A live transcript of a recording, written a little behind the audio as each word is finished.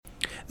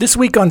This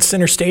week on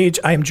Center Stage,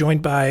 I am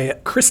joined by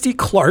Christy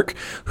Clark,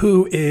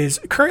 who is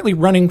currently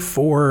running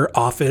for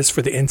office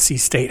for the NC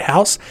State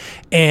House.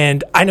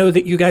 And I know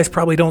that you guys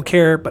probably don't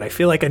care, but I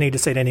feel like I need to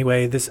say it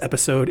anyway. This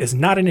episode is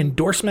not an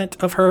endorsement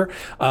of her.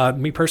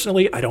 Me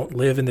personally, I don't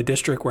live in the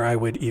district where I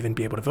would even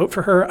be able to vote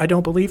for her, I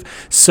don't believe.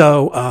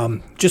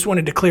 So just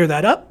wanted to clear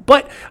that up.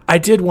 But I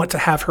did want to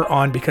have her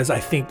on because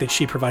I think that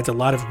she provides a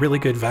lot of really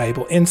good,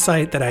 valuable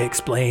insight that I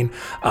explain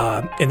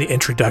in the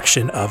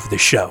introduction of the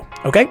show.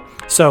 Okay,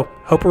 so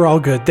hope we're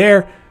all good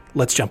there.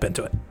 Let's jump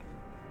into it.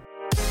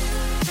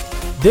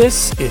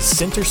 This is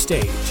Center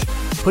Stage,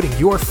 putting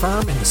your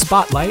firm in the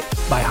spotlight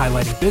by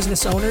highlighting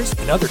business owners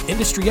and other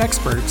industry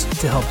experts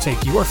to help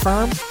take your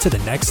firm to the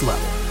next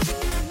level.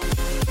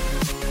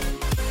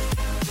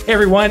 Hey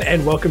everyone,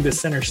 and welcome to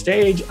Center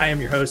Stage. I am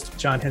your host,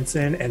 John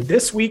Henson, and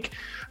this week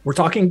we're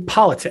talking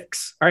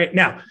politics. All right,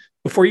 now,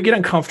 before you get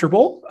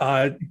uncomfortable,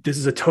 this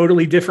is a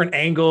totally different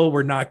angle.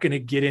 We're not going to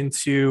get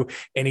into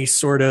any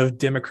sort of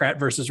Democrat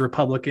versus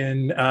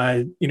Republican,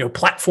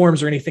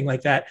 platforms or anything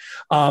like that.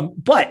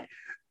 But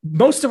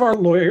most of our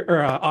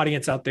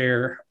audience out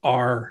there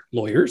are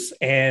lawyers.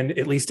 And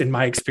at least in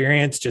my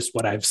experience, just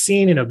what I've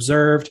seen and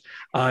observed,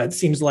 it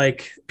seems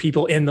like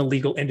people in the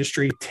legal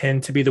industry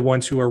tend to be the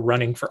ones who are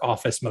running for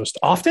office most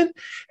often.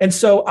 And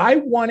so I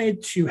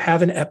wanted to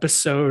have an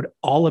episode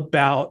all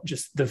about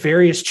just the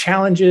various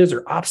challenges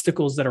or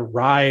obstacles that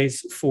arise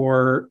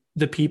for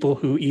the people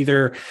who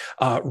either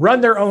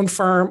run their own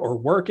firm or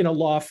work in a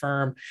law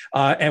firm,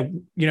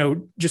 and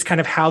just kind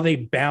of how they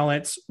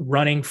balance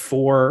running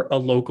for a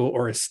local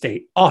or a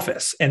state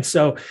office. And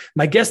so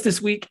my guest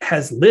this week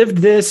has lived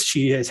this.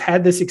 She has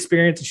had this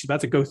experience and she's about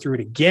to go through it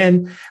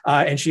again.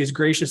 And she has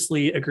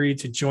graciously agreed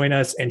to join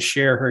us and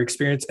share her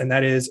experience. And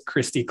that is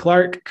Christy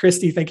Clark.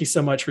 Christy, thank you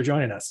so much for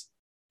joining us.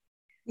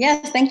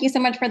 Yes, thank you so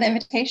much for the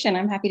invitation.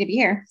 I'm happy to be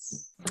here.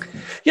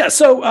 Yeah.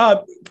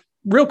 So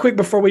real quick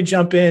before we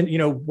jump in,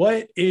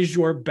 what is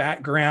your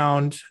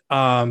background?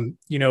 Kind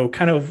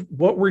of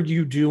what were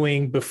you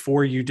doing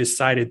before you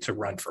decided to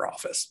run for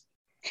office?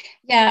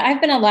 Yeah,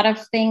 I've been a lot of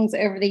things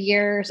over the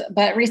years,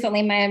 but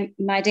recently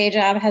my day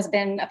job has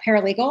been a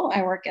paralegal.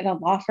 I work at a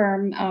law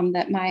firm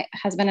that my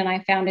husband and I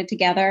founded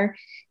together.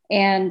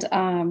 And,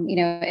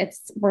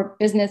 we're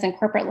business and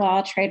corporate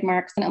law,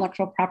 trademarks and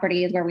intellectual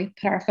property is where we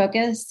put our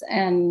focus.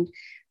 And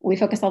we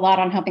focus a lot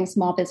on helping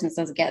small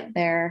businesses get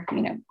their,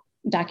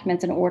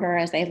 documents in order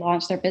as they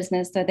launch their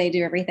business. So they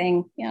do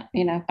everything,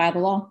 by the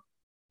law.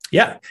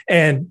 Yeah.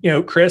 And,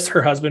 Chris,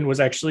 her husband, was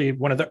actually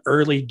one of the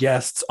early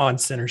guests on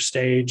Center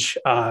Stage.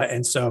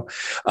 And so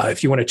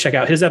if you want to check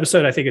out his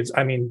episode, I think it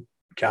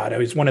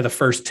was one of the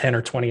first 10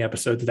 or 20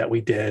 episodes that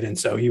we did. And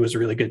so he was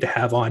really good to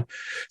have on.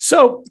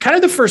 So kind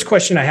of the first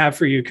question I have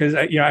for you, because,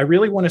 I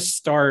really want to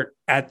start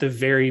at the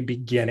very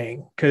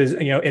beginning, because,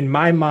 in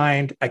my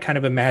mind, I kind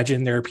of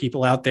imagine there are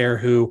people out there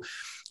who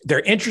they're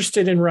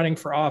interested in running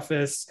for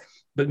office,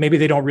 but maybe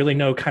they don't really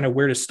know kind of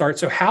where to start.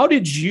 So how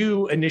did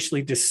you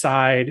initially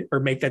decide or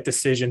make that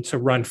decision to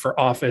run for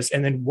office?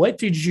 And then what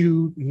did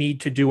you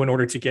need to do in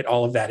order to get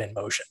all of that in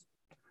motion?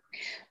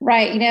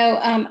 Right.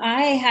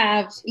 I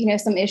have,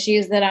 some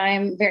issues that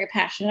I'm very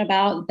passionate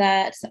about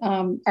that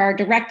are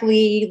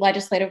directly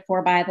legislated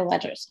for by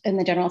the in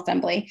the General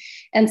Assembly.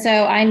 And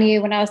so I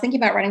knew when I was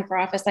thinking about running for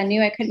office, I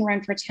knew I couldn't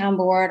run for town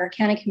board or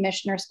county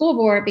commission or school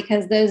board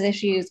because those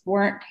issues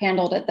weren't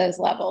handled at those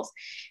levels.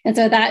 And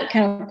so that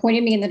kind of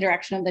pointed me in the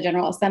direction of the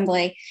General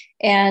Assembly.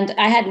 And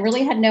I had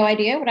no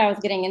idea what I was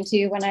getting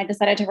into when I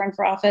decided to run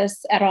for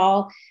office at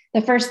all.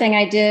 The first thing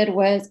I did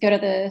was go to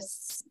the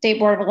State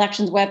Board of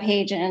Elections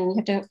webpage, and you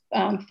have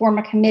to form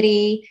a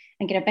committee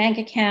and get a bank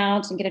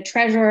account and get a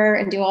treasurer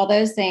and do all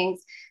those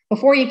things.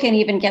 Before you can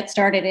even get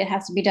started, it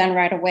has to be done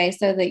right away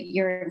so that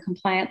you're in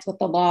compliance with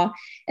the law.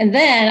 And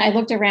then I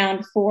looked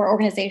around for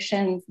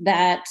organizations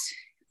that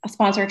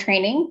sponsor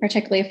training,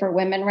 particularly for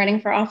women running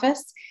for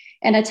office,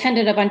 and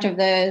attended a bunch of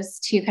those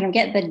to kind of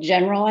get the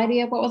general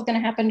idea of what was going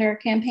to happen to our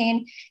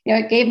campaign.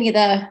 It gave me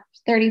the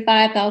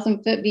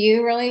 35,000 foot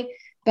view, really.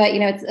 But,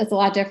 it's a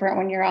lot different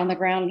when you're on the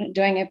ground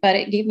doing it, but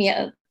it gave me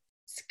a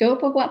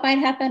scope of what might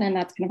happen. And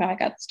that's kind of how I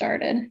got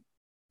started.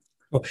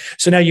 Cool.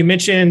 So now you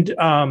mentioned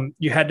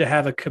you had to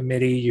have a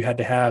committee, you had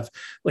to have,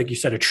 like you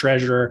said, a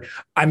treasurer.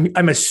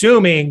 I'm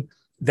assuming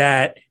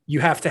that you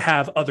have to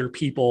have other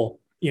people,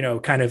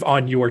 kind of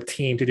on your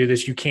team to do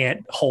this. You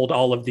can't hold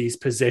all of these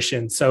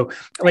positions. So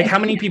how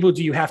many people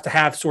do you have to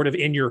have sort of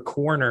in your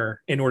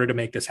corner in order to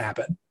make this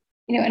happen?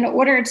 In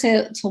order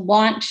to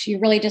launch, you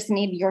really just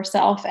need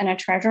yourself and a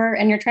treasurer,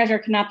 and your treasurer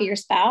cannot be your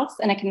spouse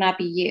and it cannot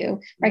be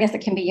you, or I guess it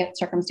can be in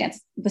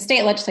circumstance. The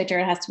state legislature,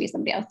 it has to be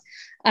somebody else.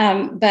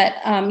 But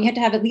you have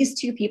to have at least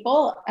two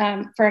people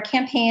for a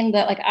campaign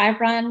that I've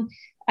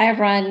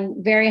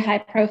run very high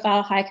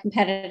profile, high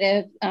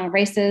competitive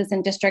races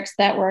and districts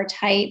that were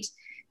tight.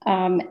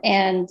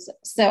 And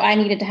so I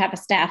needed to have a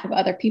staff of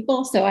other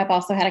people. So I've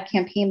also had a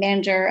campaign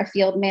manager, a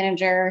field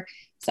manager,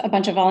 so a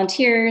bunch of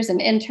volunteers and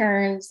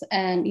interns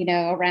and,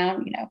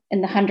 around,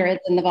 in the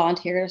hundreds in the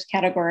volunteers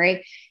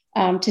category.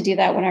 to do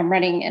that when I'm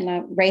running in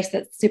a race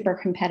that's super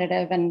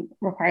competitive and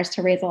requires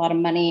to raise a lot of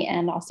money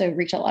and also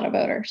reach a lot of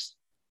voters.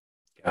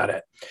 Got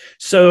it.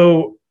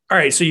 So, all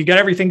right. So you got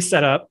everything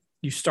set up.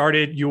 You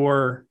started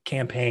your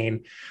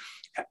campaign.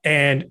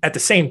 And at the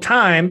same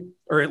time,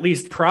 or at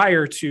least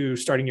prior to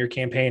starting your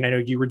campaign, I know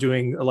you were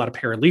doing a lot of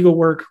paralegal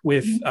work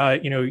with, you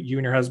and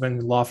your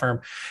husband, law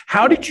firm.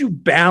 How did you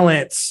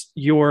balance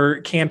your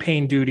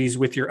campaign duties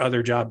with your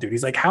other job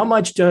duties? Like, how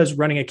much does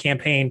running a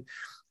campaign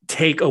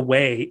take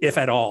away, if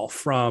at all,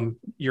 from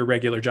your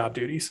regular job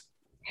duties?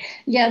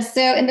 Yeah,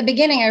 so in the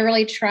beginning, I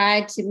really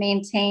tried to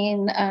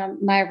maintain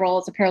my role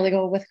as a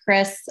paralegal with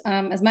Chris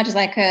as much as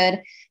I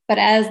could. But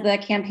as the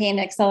campaign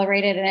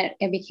accelerated and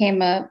it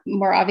became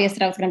more obvious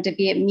that I was going to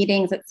be at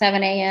meetings at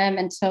 7 a.m.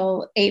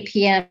 until 8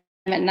 p.m.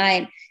 at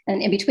night,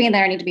 and in between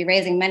there, I need to be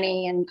raising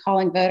money and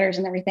calling voters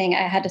and everything,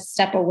 I had to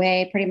step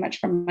away pretty much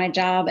from my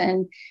job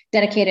and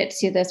dedicate it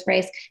to this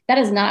race. That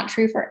is not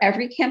true for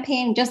every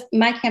campaign. Just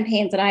my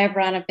campaigns that I have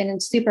run have been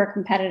in super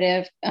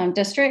competitive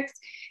districts.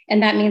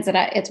 And that means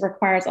that it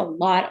requires a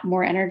lot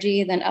more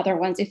energy than other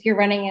ones. If you're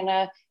running in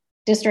a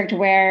district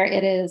where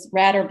it is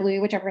red or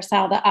blue, whichever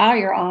side of the aisle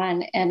you're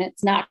on, and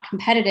it's not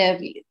competitive,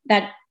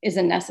 that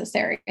isn't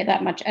necessary.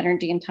 That much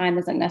energy and time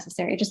isn't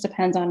necessary. It just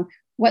depends on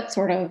what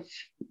sort of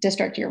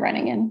district you're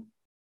running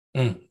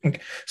in. Okay.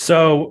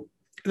 So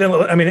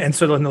then,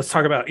 so then let's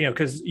talk about,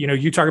 because,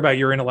 you talk about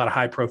you're in a lot of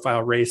high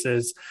profile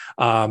races.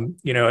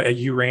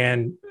 You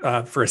ran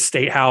for a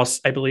state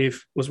house, I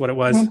believe was what it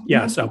was. Mm-hmm.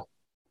 Yeah. So,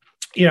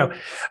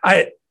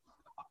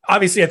 I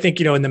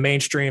think, in the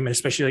mainstream, and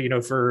especially,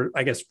 for,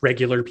 I guess,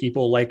 regular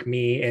people like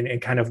me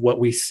and kind of what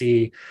we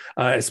see,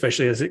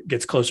 especially as it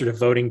gets closer to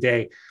voting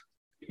day,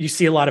 you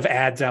see a lot of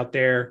ads out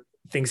there.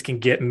 Things can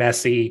get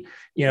messy.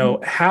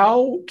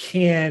 How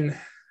can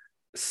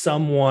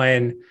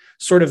someone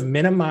sort of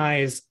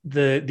minimize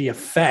the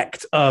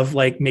effect of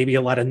like maybe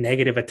a lot of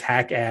negative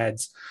attack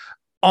ads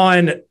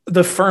on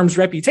the firm's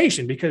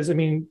reputation? Because,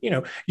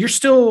 you're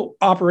still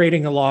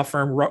operating a law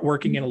firm,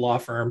 working in a law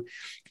firm.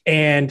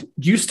 And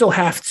you still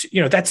have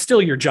to, that's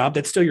still your job.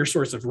 That's still your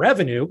source of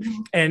revenue.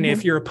 And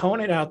if your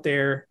opponent out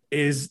there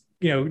is,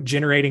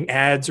 generating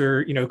ads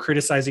or,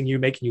 criticizing you,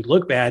 making you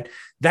look bad,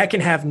 that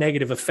can have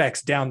negative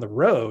effects down the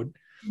road.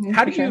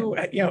 How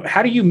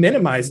do you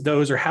minimize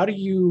those, or how do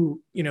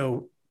you,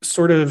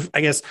 sort of,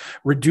 I guess,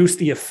 reduce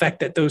the effect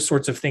that those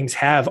sorts of things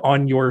have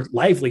on your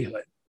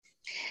livelihood?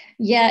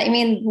 Yeah,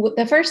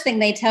 the first thing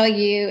they tell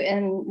you,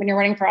 and when you're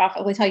running for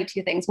office, they tell you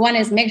two things. One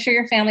is make sure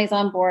your family's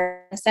on board.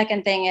 The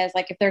second thing is,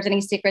 like, if there's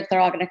any secrets, they're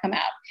all going to come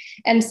out.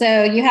 And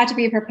so you have to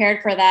be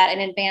prepared for that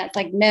in advance.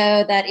 Like,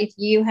 know that if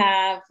you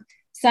have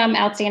some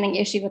outstanding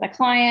issue with a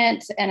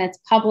client and it's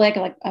public,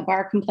 like a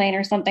bar complaint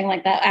or something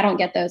like that, I don't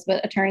get those,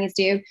 but attorneys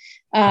do.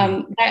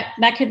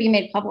 That could be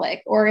made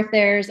public. Or if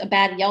there's a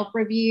bad Yelp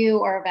review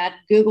or a bad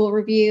Google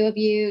review of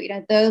you,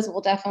 those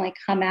will definitely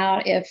come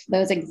out if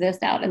those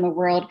exist out in the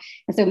world.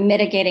 And so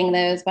mitigating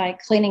those by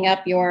cleaning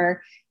up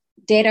your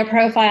data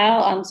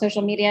profile on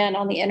social media and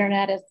on the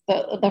internet is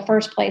the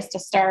first place to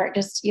start.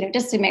 Just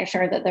to make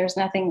sure that there's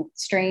nothing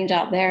strange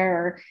out there,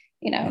 or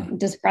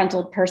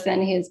disgruntled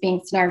person who's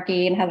being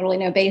snarky and has really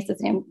no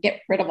basis, and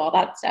get rid of all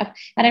that stuff.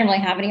 I didn't really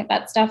have any of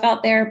that stuff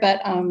out there,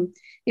 but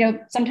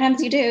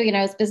sometimes you do,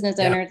 as business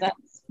owners,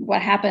 that's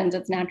what happens.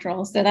 It's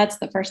natural. So that's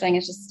the first thing,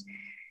 is just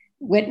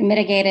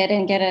mitigate it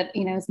and get it,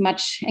 as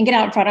much, and get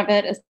out in front of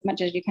it as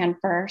much as you can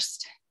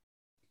first.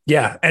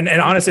 Yeah. And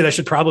honestly, that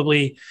should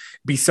probably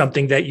be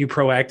something that you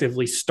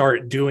proactively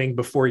start doing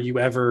before you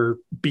ever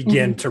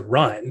begin to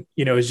run,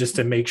 is just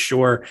to make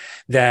sure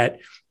that,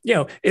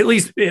 at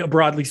least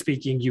broadly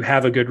speaking, you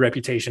have a good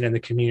reputation in the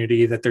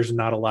community, that there's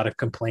not a lot of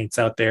complaints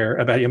out there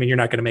about, you're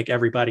not going to make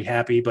everybody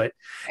happy, but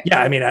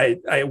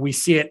yeah, we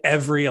see it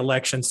every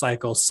election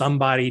cycle.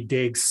 Somebody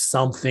digs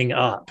something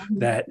up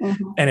that,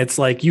 and it's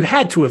like, you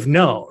had to have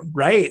known,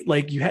 right?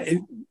 Like you had.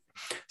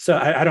 So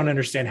I don't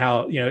understand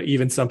how,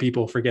 even some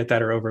people forget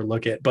that or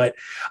overlook it, but,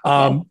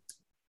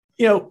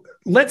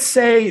 let's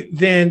say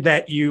then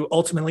that you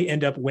ultimately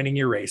end up winning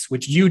your race,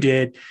 which you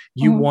did.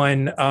 You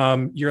won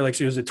your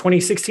election. Was it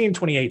 2016,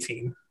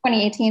 2018?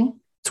 2018.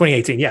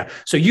 2018. Yeah.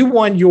 So you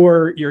won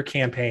your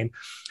campaign.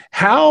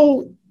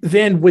 How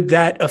then would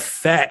that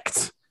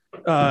affect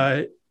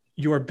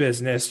your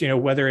business?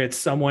 Whether it's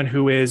someone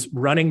who is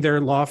running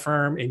their law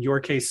firm, in your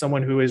case,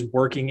 someone who is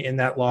working in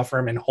that law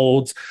firm and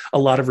holds a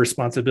lot of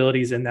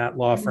responsibilities in that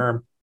law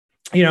firm.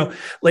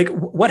 Like,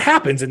 what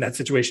happens in that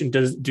situation?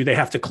 Do they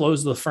have to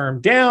close the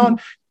firm down,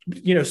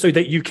 so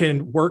that you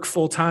can work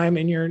full time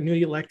in your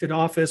newly elected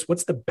office?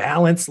 What's the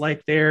balance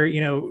like there?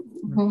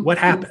 What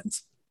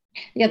happens?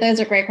 Yeah, those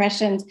are great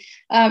questions.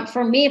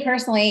 For me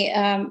personally,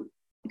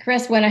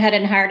 Chris went ahead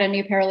and hired a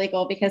new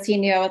paralegal because he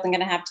knew I wasn't going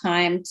to have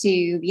time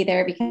to be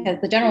there,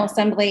 because the General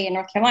Assembly in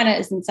North Carolina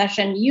is in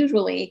session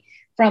usually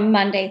from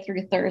Monday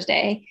through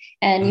Thursday.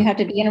 And you have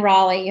to be in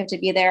Raleigh. You have to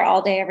be there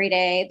all day, every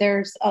day.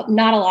 There's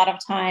not a lot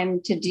of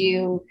time to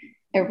do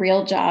a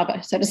real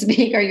job, so to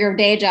speak, or your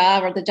day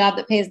job or the job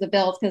that pays the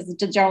bills, because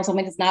the General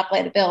Assembly does not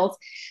pay the bills,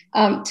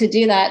 to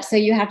do that. So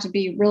you have to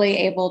be really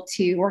able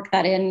to work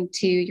that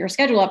into your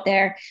schedule up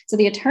there. So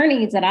the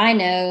attorneys that I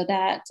know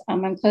that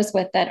I'm close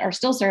with that are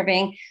still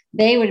serving,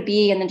 they would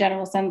be in the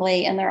General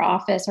Assembly in their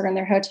office or in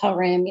their hotel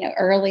room,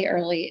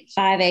 early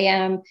 5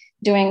 a.m.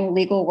 doing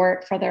legal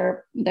work for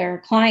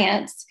their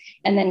clients,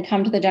 and then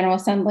come to the General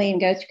Assembly and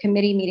go through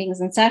committee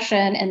meetings and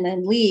session, and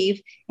then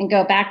leave and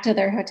go back to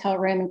their hotel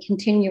room and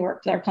continue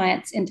work for their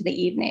clients into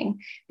the evening,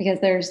 because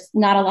there's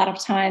not a lot of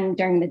time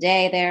during the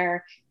day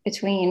there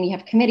between you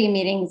have committee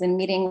meetings and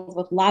meetings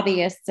with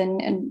lobbyists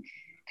and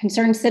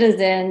concerned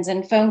citizens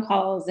and phone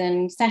calls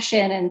and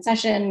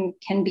session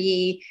can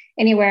be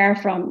anywhere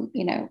from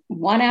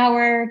 1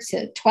 hour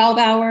to 12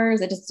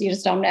 hours. You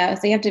just don't know.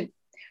 So you have to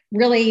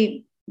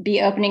really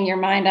be opening your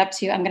mind up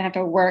to, I'm going to have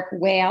to work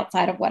way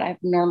outside of what I've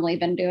normally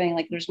been doing.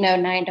 Like there's no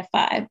 9 to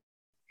 5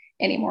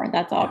 anymore.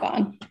 That's all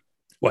gone.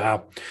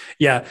 Wow.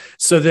 Yeah.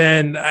 So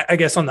then I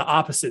guess on the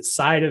opposite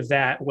side of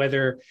that,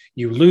 whether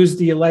you lose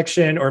the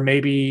election or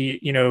maybe,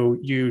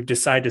 you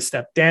decide to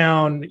step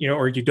down,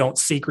 or you don't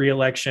seek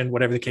reelection,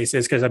 whatever the case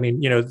is, because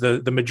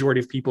the majority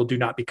of people do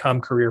not become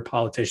career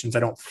politicians, I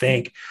don't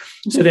think.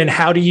 So then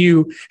how do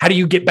you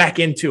get back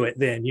into it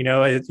then?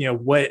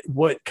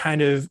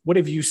 What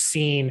have you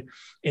seen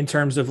in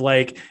terms of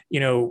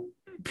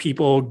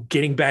people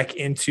getting back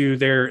into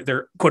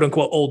their quote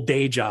unquote old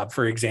day job,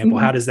 for example?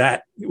 Mm-hmm.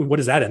 What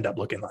does that end up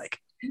looking like?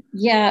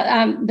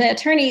 Yeah. The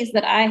attorneys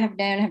that I have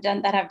known have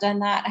done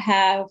that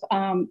have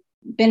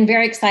been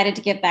very excited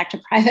to get back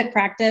to private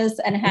practice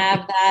and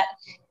have that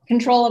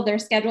control of their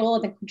schedule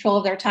and the control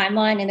of their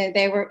timeline.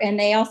 And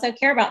they also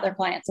care about their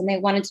clients, and they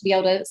wanted to be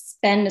able to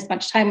spend as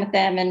much time with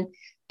them and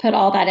put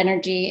all that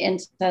energy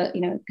into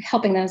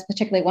helping them,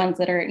 particularly ones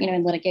that are,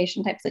 in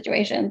litigation type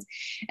situations.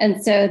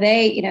 And so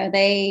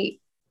they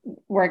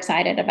were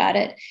excited about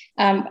it.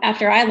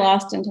 After I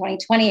lost in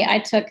 2020, I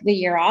took the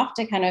year off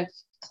to kind of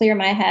clear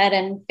my head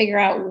and figure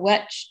out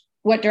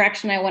what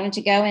direction I wanted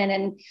to go in.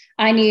 And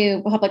I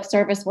knew public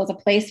service was a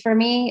place for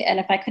me. And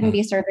if I couldn't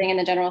be serving in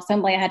the General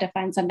Assembly, I had to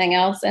find something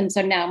else. And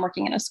so now I'm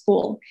working in a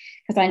school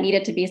because I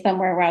needed to be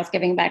somewhere where I was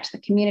giving back to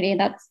the community.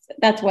 And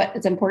that's what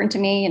is important to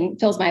me and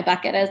fills my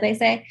bucket, as they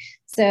say.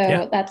 So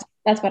yeah.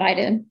 That's what I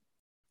did.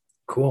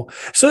 Cool.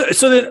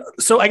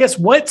 So I guess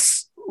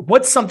what's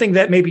something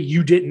that maybe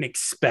you didn't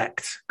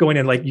expect going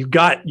in? Like you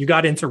got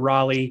into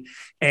Raleigh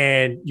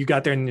and you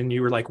got there and then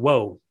you were like,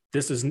 whoa,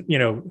 this is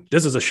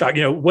a shock.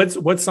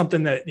 What's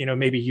something that,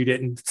 maybe you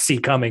didn't see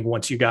coming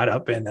once you got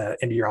up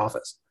into your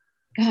office?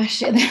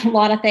 Gosh, a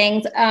lot of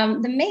things.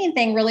 The main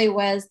thing really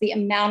was the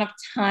amount of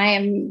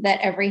time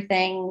that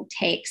everything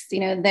takes.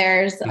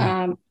 There's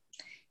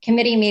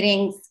committee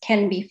meetings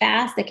can be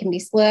fast, it can be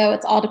slow.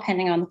 It's all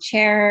depending on the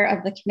chair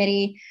of the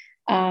committee.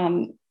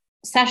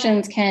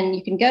 Sessions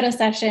you can go to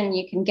session,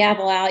 you can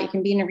gavel out, you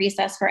can be in a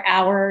recess for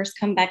hours,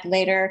 come back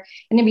later.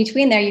 And in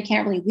between there, you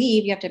can't really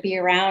leave. You have to be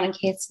around in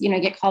case,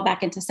 get called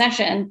back into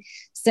session.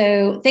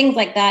 So things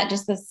like that,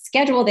 just the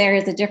schedule there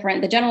is the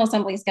General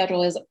Assembly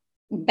schedule is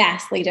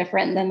vastly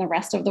different than the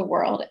rest of the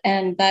world.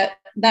 And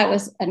that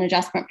was an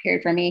adjustment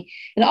period for me.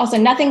 And also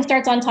nothing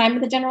starts on time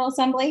at the General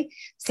Assembly.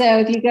 So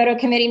if you go to a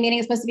committee meeting,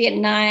 it's supposed to be at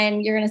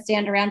 9, you're going to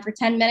stand around for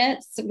 10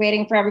 minutes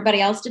waiting for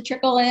everybody else to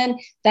trickle in.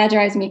 That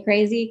drives me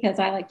crazy because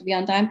I like to be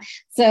on time.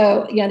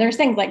 So, there's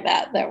things like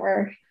that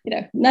were,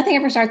 nothing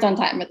ever starts on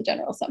time at the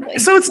General Assembly.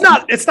 So it's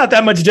not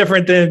that much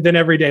different than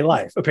everyday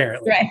life,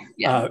 apparently. Right.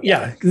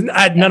 Yeah.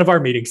 None of our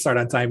meetings start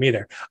on time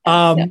either.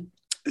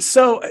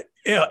 So,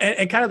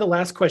 and kind of the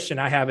last question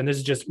I have, and this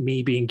is just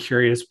me being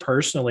curious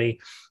personally,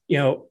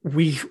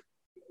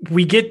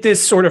 we get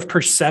this sort of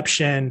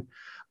perception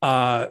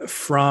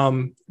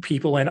from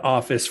people in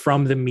office,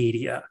 from the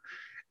media,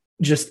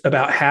 just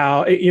about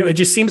how, it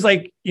just seems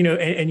like,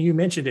 and you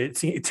mentioned it,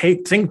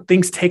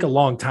 things take a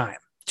long time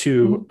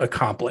to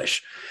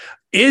accomplish.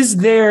 Is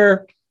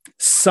there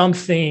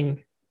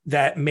something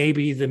that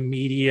maybe the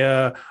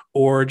media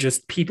or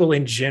just people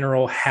in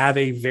general have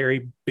a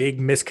very big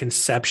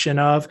misconception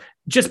of,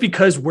 just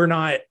because we're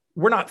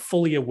not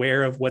fully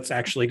aware of what's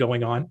actually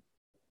going on?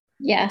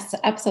 Yes,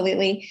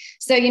 absolutely.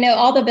 So,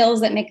 all the bills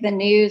that make the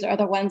news are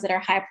the ones that are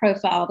high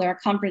profile. They're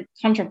a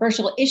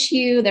controversial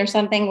issue. There's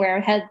something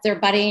where heads are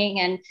butting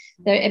and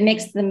it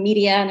makes the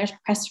media, and there's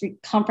press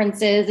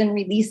conferences and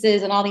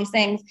releases and all these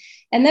things.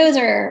 And those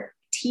are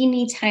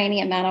teeny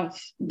tiny amount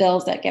of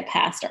bills that get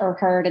passed or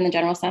heard in the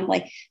General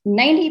Assembly.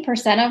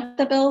 90% of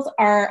the bills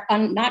are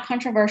not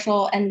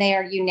controversial and they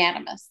are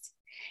unanimous.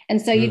 And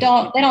so they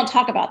don't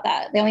talk about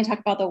that. They only talk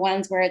about the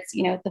ones where it's,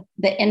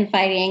 the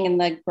infighting and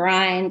the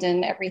grind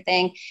and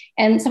everything.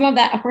 And some of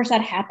that, of course,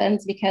 that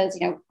happens because,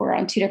 we're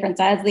on two different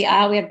sides of the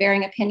aisle. We have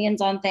varying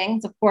opinions on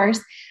things, of course.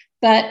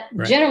 But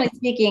generally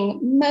speaking,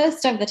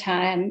 most of the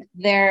time,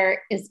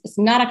 it's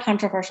not a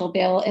controversial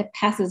bill. It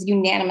passes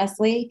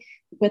unanimously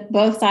with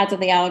both sides of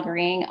the aisle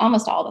agreeing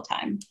almost all the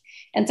time.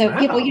 And so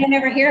people, you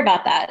never hear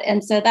about that.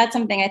 And so that's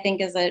something I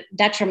think is a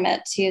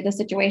detriment to the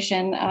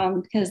situation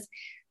because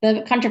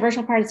the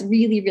controversial part is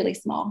really, really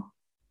small.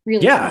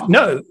 really small.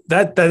 No,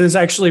 that is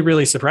actually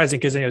really surprising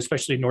because,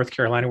 especially North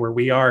Carolina, where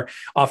we are,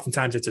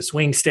 oftentimes it's a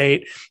swing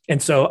state.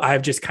 And so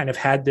I've just kind of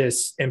had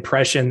this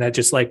impression that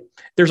just like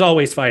there's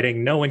always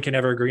fighting. No one can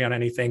ever agree on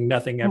anything.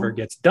 Nothing ever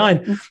gets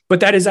done. But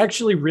that is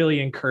actually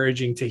really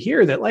encouraging to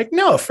hear that, like,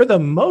 no, for the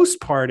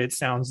most part, it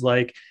sounds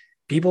like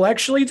people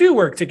actually do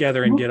work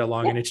together and get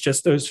along. And it's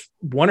just those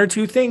one or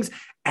two things,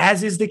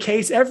 as is the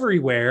case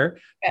everywhere,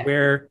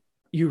 where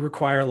you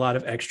require a lot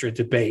of extra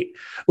debate.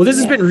 Well, this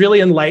has been really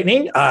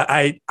enlightening.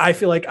 I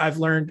feel like I've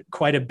learned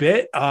quite a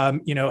bit.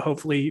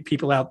 Hopefully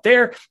people out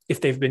there,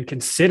 if they've been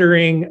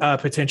considering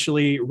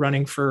potentially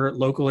running for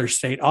local or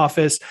state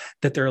office,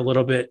 that they're a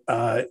little bit,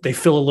 they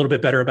feel a little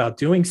bit better about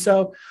doing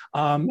so.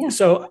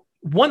 So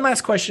one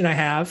last question I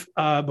have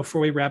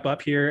before we wrap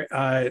up here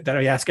that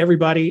I ask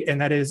everybody,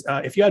 and that is,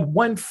 if you had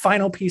one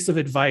final piece of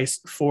advice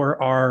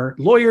for our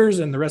lawyers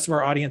and the rest of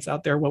our audience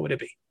out there, what would it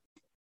be?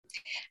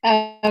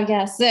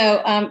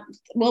 So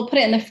we'll put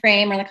it in the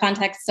frame or the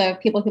context of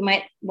people who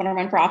might want to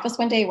run for office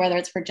one day, whether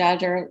it's for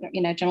judge or,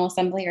 General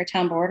Assembly or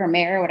town board or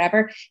mayor or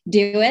whatever.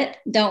 Do it.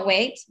 Don't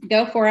wait.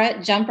 Go for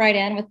it. Jump right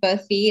in with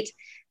both feet.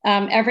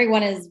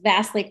 Everyone is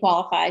vastly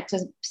qualified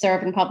to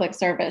serve in public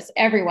service.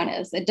 Everyone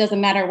is. It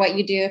doesn't matter what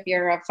you do. If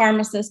you're a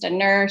pharmacist, a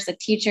nurse, a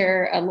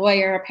teacher, a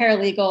lawyer, a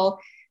paralegal,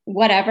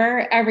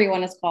 whatever,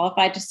 everyone is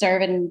qualified to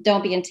serve, and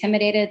don't be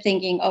intimidated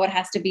thinking, oh, it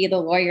has to be the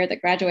lawyer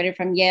that graduated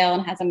from Yale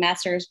and has a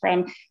master's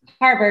from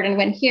Harvard and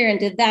went here and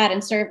did that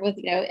and served with,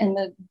 in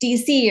the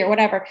DC or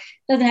whatever. It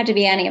doesn't have to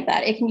be any of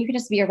that. You can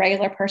just be a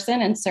regular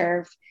person and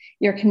serve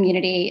your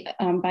community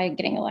by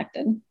getting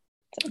elected.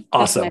 So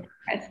awesome.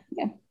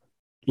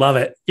 Love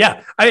it.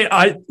 Yeah.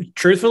 I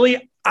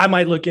truthfully, I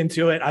might look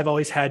into it. I've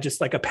always had just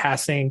like a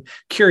passing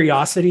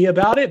curiosity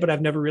about it, but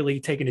I've never really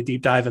taken a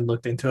deep dive and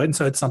looked into it. And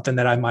so it's something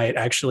that I might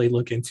actually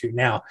look into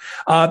now.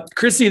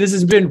 Christy, this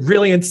has been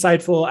really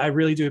insightful. I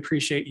really do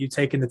appreciate you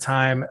taking the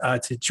time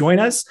to join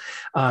us.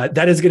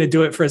 That is going to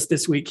do it for us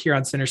this week here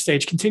on Center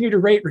Stage. Continue to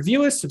rate,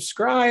 review us,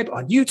 subscribe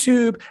on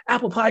YouTube,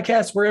 Apple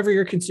Podcasts, wherever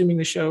you're consuming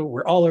the show.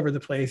 We're all over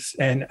the place.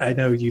 And I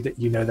know that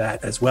you know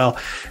that as well.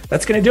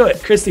 That's going to do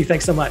it. Christy,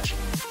 thanks so much.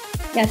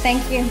 Yeah,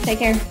 thank you. Take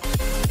care.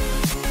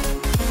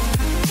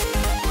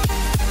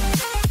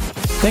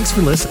 Thanks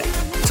for listening.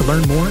 To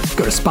learn more,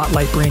 go to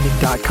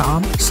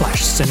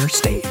spotlightbranding.com/center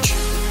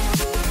stage.